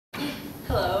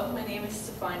Hello, my name is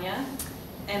Stefania,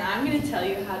 and I'm going to tell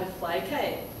you how to fly a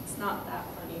kite. It's not that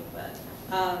funny, but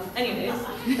anyways.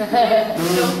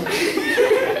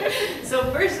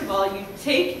 So first of all, you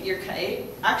take your kite.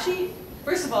 Actually,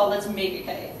 first of all, let's make a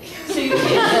kite. So you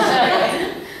take your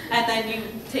kite, and then you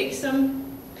take some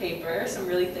paper, some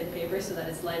really thin paper, so that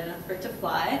it's light enough for it to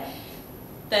fly.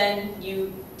 Then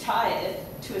you tie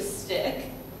it to a stick,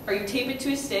 or you tape it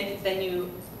to a stick, then you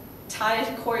tie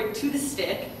a cord to the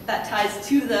stick that ties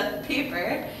to the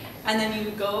paper, and then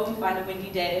you go and find a windy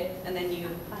day, and then you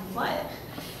fly it.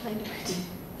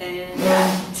 And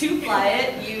to fly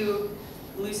it, you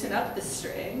loosen up the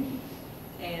string,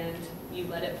 and you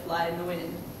let it fly in the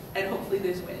wind, and hopefully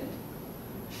there's wind.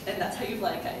 And that's how you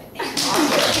fly a kite.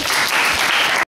 Awesome.